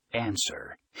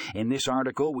Answer. In this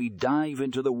article, we dive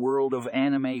into the world of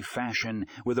anime fashion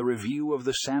with a review of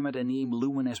the SAMIT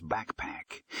Luminous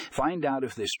backpack. Find out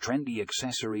if this trendy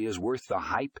accessory is worth the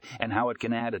hype and how it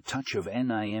can add a touch of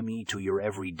anime to your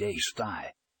everyday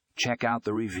style. Check out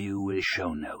the review with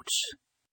show notes.